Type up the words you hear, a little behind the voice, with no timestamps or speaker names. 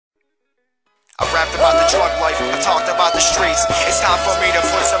I rapped about the drug life, I talked about the streets. It's time for me to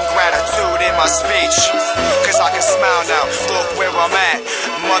put some gratitude in my speech. Cause I can smile now, look where I'm at.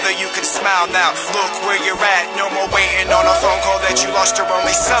 Mother, you can smile now, look where you're at. No more waiting on a phone call that you lost your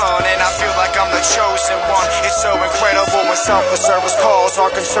only son. And I feel like I'm the chosen one. It's so incredible when selfless service calls are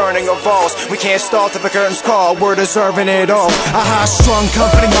concerning of all. We can't stall till the curtains call, we're deserving it all. A high-strung,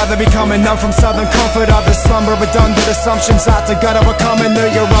 comforting mother becoming numb from southern comfort of the slumber. Redundant assumptions out to gut overcoming the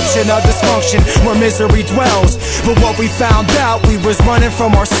eruption of dysfunction where misery dwells. But what we found out, we was running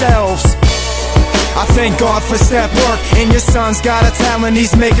from ourselves. I thank God for step work, and your son's got a talent,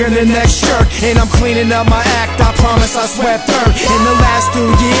 he's making the next shirt. And I'm cleaning up my act, I promise I swept dirt. In the last 2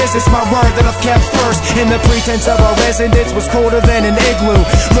 years, it's my word that I've kept first. And the pretense of our residence was colder than an igloo.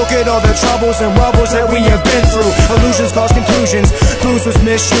 Look at all the troubles and rubbles that we have been through. Illusions cause confusions, blues was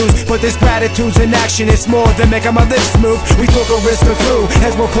misused. But this gratitude's in action, it's more than making my lips move. We took a risk or two,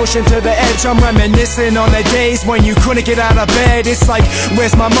 as we're pushing to the edge. I'm reminiscing on the days when you couldn't get out of bed. It's like,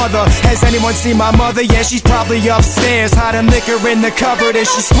 where's my mother? Has anyone seen my mother? Yeah, she's probably upstairs, hiding liquor in the cupboard and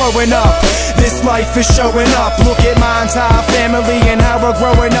she's throwing up. This life is showing up. Look at my entire family and how we're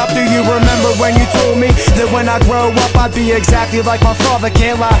growing up. Do you remember when you told me that when I grow up I'd be exactly like my father?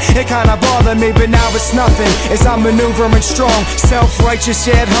 Can't lie, it kinda bothered me, but now it's nothing as I'm maneuvering strong. Self-righteous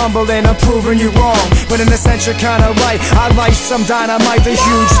yet humble, and I'm proving you wrong. But in a sense you're kinda right, I light some dynamite. The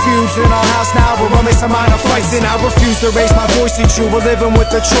huge feuds in our house now we're only some minor fights. And I refuse to raise my voice at you. We're living with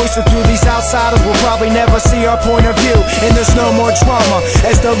the choice to do. These outsiders will probably never see our point of view. And there's no more drama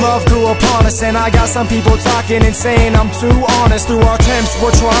as the love grew upon us. And I got some people talking and saying I'm too honest. Through our attempts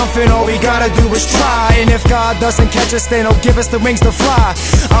we're triumphant, all we gotta do is try. And if God doesn't catch us, then he'll give us the wings to fly.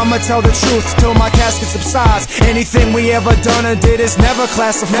 I'ma tell the truth till my casket subsides. Anything we ever done or did is never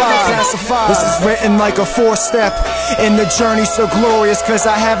classified. This is written like a 4-step in the journey so glorious, cause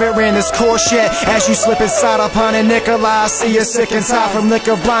I haven't ran this course yet. As you slip inside upon a Nikolai, I see you sick and tired from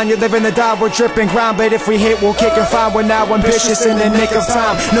liquor blind. You're living the die, we're dripping ground. But if we hit, we'll kick and find. We're now ambitious in the nick of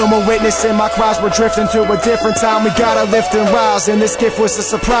time. No more witnessing my cries, we're drifting to a different time. We gotta lift and rise, and this gift was a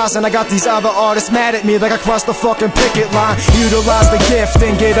surprise. And I got these other artists mad at me like I crossed the fucking picket line. Utilize the gift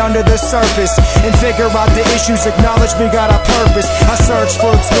and get under the surface and figure out the issues, acknowledge we got a purpose. I searched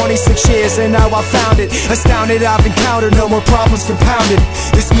for 26 years and now I found it. Astounded I've encountered, no more problems compounded.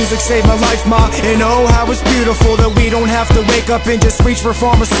 This music saved my life, ma, and oh how it's beautiful that we don't have to wake up and just reach for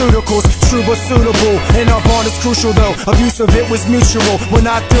pharmaceuticals. True but suitable, and our bond is crucial though. Abuse of it was mutual. We're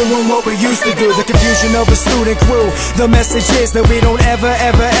not doing what we used to do. The confusion of the student crew. The message is that we don't ever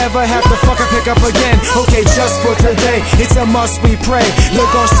have to fucking pick up again. Okay, just for today, it's a must we pray. The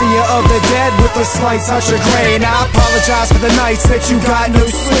Garcia of the dead with a slight touch of gray. And I apologize for the nights that you got no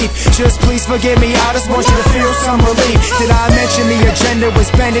sleep. Just please forgive me, I just want you to feel some relief. Did I mention the agenda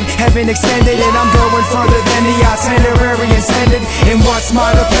was bending, heaven extended, and I'm going further than the itinerary intended. And what's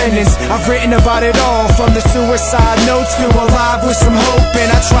my dependence? I've written about it all, from the suicide notes to alive with some hope. And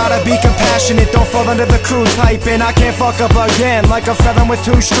I try to be compassionate, don't fall under the crew type. And I can't fuck up again like a felon with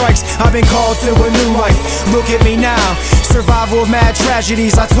 2 strikes. I've been called to a new life, look at me now. Survival of mad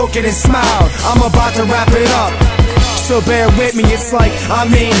tragedies, I took it and smiled. I'm about to wrap it up, so bear with me. It's like, I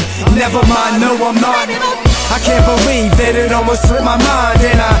mean, never mind, no I'm not. I can't believe that it almost slipped my mind.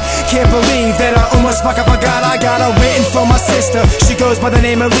 And I can't believe that I almost fucking forgot I got a written for my sister. She goes by the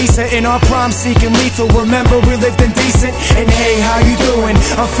name of Lisa, in our prime seeking lethal. Remember we lived indecent, and hey, how you doing?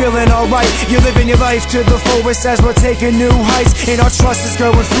 I'm feeling alright. You're living your life to the fullest as we're taking new heights. And our trust is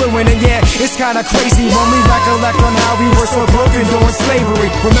growing fluent, and yeah, it's kinda crazy when we recollect on how we were so broken during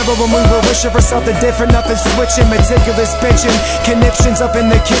slavery. Remember when we were wishing for something different, nothing switching, meticulous bitching, conniptions up in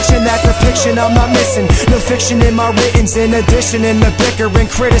the kitchen. That depiction I'm not missing, no fiction in my writtens, in addition, in the bickering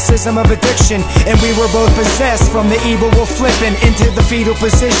criticism of addiction. And we were both possessed from the evil we're flipping into the fetal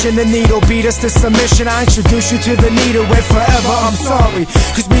position. The needle beat us to submission. I introduced you to the needle, and forever I'm sorry,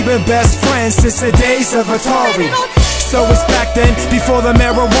 cause we've been best friends since the days of Atari. So it's back then, before the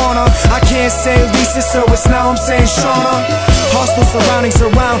marijuana. I can't say Lisa, so it's now I'm saying Shauna. Hostile surroundings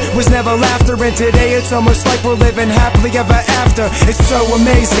around was never laughter, and today it's almost like we're living happily ever after. It's so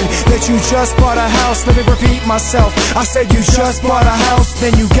amazing that you just bought a house. Let me repeat myself, I said you just bought a house,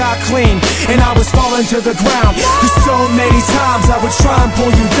 then you got clean, and I was falling to the ground. Cause so many times I would try and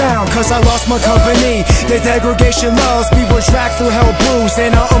pull you down, cause I lost my company. The degradation loves, we were dragged through hell blues.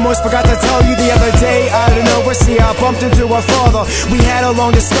 And I almost forgot to tell you the other day, out of nowhere, see I bumped into our father. We had a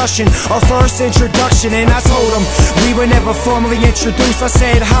long discussion. Our first introduction, and I told him we were never formally introduced. I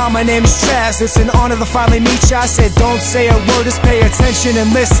said, hi, my name's Travis, it's an honor to finally meet ya. I said, don't say a word, just pay attention and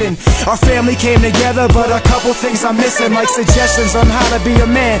listen. Our family came together, but a couple things I'm missing, like suggestions on how to be a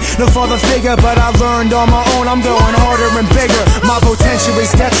man. No father figure, but I learned on my own. I'm going harder and bigger. My potential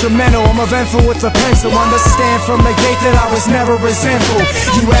is detrimental. I'm eventful with a pencil. Understand from the gate that I was never resentful.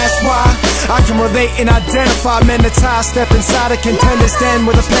 You ask why? I can relate and identify men that tie. Step inside a contender's den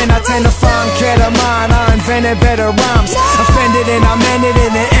with a pen. I tend to find cat of mine. I invented better rhymes. Offended and I meant it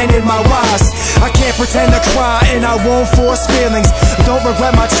and it ended my wise. I can't pretend to cry and I won't force feelings. Don't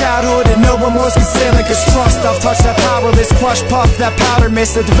regret my childhood and no remorse concealing. Cause trust, I've touched that powerless crush puff, that powder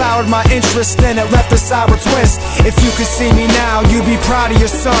mist that devoured my interest, then it left a sour twist. If you could see me now, you'd be proud of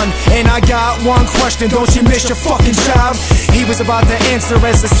your son. And I got one question, don't you miss your fucking child? He was about to answer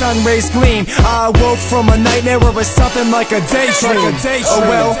as the sun rays gleam. I awoke from a nightmare or was something like a daydream. Oh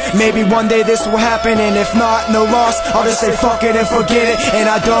well, maybe one day this will happen, and if not, no loss. I'll just say fuck it and forget it. And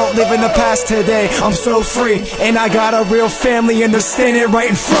I don't live in the past today, I'm so free. And I got a real family and they're standing right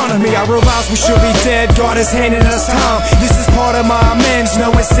in front of me. I realize we should be dead, God is handing us time. This is part of my amends, no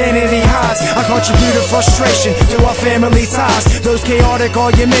insanity hides. I contributed frustration to our family ties. Those chaotic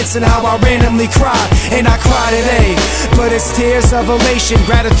arguments and how I randomly cried. And I cried today, but it's tears of elation.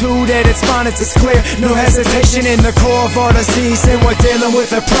 Gratitude at its finest is clear, no hesitation in the core of our disease. And we're dealing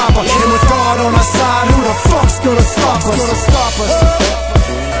with it proper, and with God on our side, who the fuck's gonna stop us?